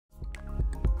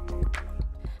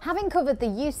Having covered the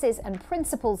uses and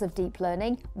principles of deep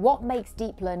learning, what makes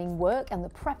deep learning work, and the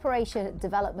preparation,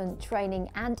 development, training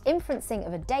and inferencing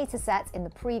of a dataset in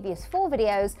the previous 4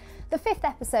 videos, the 5th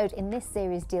episode in this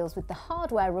series deals with the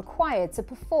hardware required to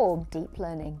perform deep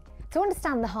learning. To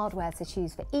understand the hardware to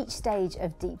choose for each stage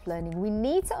of deep learning, we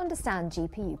need to understand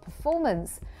GPU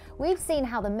performance. We've seen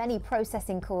how the many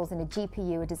processing cores in a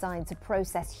GPU are designed to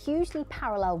process hugely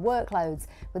parallel workloads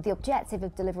with the objective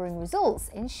of delivering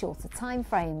results in shorter time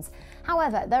frames.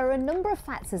 However, there are a number of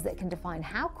factors that can define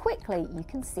how quickly you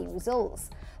can see results.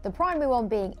 The primary one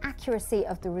being accuracy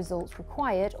of the results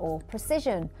required, or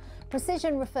precision.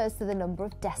 Precision refers to the number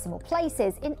of decimal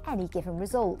places in any given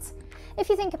result. If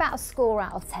you think about a score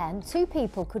out of 10, 2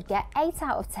 people could get 8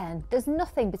 out of 10. There's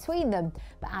nothing between them,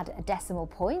 but add a decimal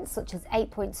point such as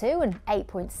 8.2 and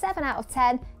 8.7 out of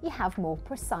 10, you have more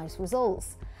precise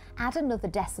results. Add another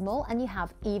decimal and you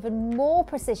have even more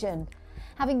precision.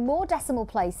 Having more decimal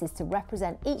places to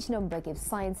represent each number gives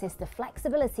scientists the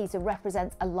flexibility to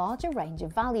represent a larger range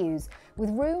of values, with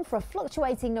room for a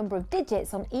fluctuating number of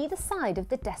digits on either side of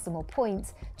the decimal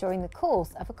point during the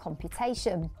course of a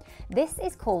computation. This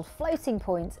is called floating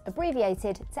point,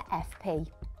 abbreviated to FP.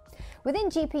 Within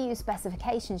GPU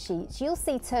specification sheets, you'll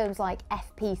see terms like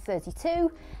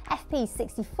FP32,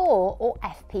 FP64 or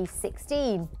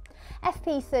FP16.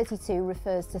 FP32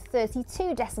 refers to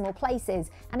 32 decimal places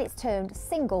and it's termed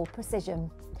single precision.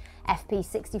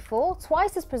 FP64,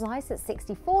 twice as precise at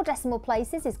 64 decimal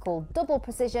places, is called double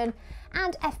precision,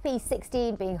 and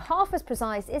FP16, being half as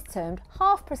precise, is termed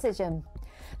half precision.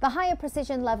 The higher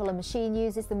precision level a machine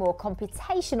uses, the more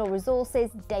computational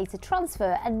resources, data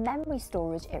transfer and memory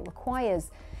storage it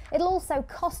requires. It'll also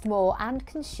cost more and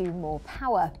consume more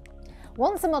power.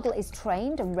 Once a model is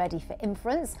trained and ready for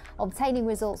inference, obtaining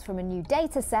results from a new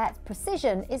data set,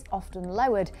 precision is often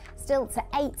lowered, still to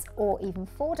 8 or even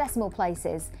 4 decimal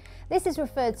places. This is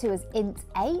referred to as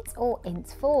int8 or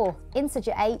int4,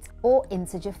 integer 8 or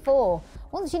integer 4.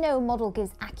 Once you know a model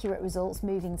gives accurate results,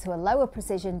 moving to a lower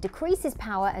precision decreases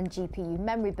power and GPU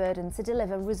memory burden to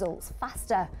deliver results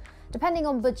faster. Depending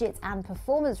on budget and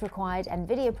performance required,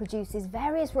 NVIDIA produces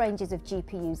various ranges of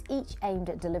GPUs, each aimed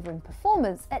at delivering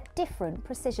performance at different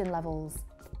precision levels.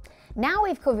 Now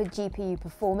we've covered GPU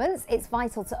performance, it's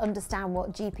vital to understand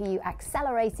what GPU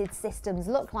accelerated systems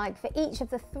look like for each of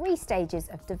the 3 stages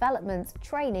of development,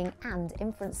 training and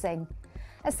inferencing.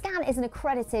 As SCAN is an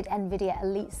accredited NVIDIA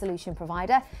Elite solution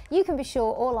provider, you can be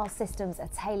sure all our systems are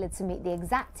tailored to meet the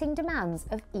exacting demands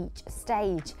of each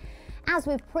stage. As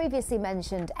we've previously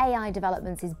mentioned, AI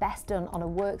development is best done on a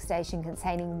workstation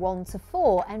containing 1 to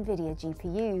 4 NVIDIA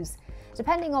GPUs.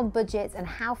 Depending on budget and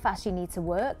how fast you need to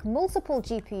work, multiple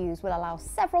GPUs will allow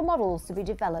several models to be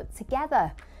developed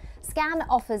together. SCAN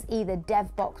offers either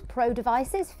DevBox Pro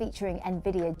devices featuring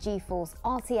NVIDIA GeForce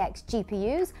RTX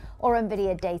GPUs or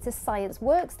NVIDIA Data Science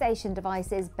Workstation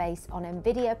devices based on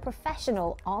NVIDIA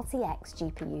Professional RTX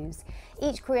GPUs,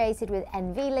 each created with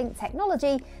NVLink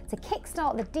technology to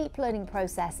kickstart the deep learning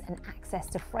process, and access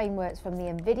to frameworks from the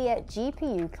NVIDIA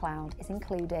GPU cloud is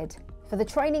included. For the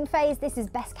training phase, this is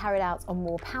best carried out on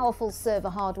more powerful server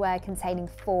hardware containing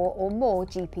 4 or more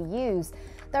GPUs.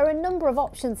 There are a number of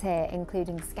options here,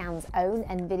 including SCAN's own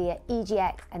NVIDIA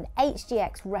EGX and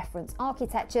HGX reference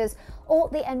architectures, or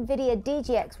the NVIDIA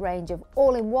DGX range of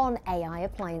all-in-one AI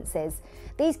appliances.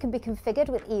 These can be configured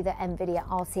with either NVIDIA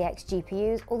RTX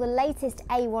GPUs or the latest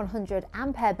A100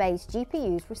 Ampere-based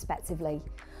GPUs respectively.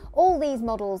 All these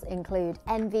models include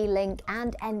NVLink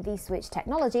and NVSwitch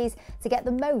technologies to get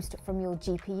the most from your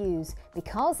GPUs,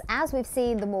 because, as we've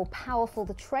seen, the more powerful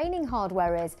the training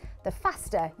hardware is, the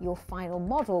faster your final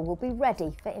model will be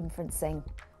ready for inferencing.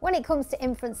 When it comes to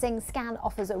inferencing, SCAN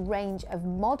offers a range of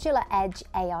modular edge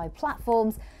AI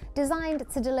platforms designed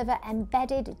to deliver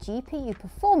embedded GPU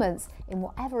performance in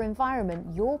whatever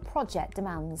environment your project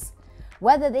demands.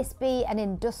 Whether this be an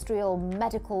industrial,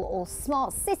 medical or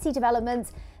smart city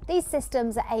development, these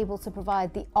systems are able to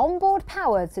provide the onboard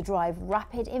power to drive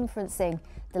rapid inferencing,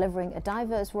 delivering a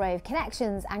diverse array of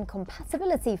connections and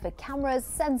compatibility for cameras,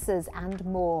 sensors and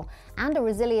more, and are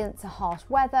resilient to harsh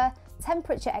weather,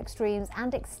 temperature extremes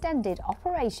and extended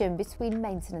operation between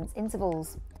maintenance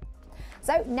intervals.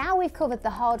 So now we've covered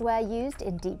the hardware used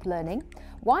in deep learning,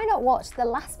 why not watch the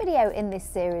last video in this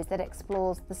series that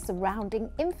explores the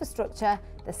surrounding infrastructure,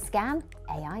 the SCAN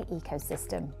AI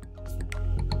ecosystem.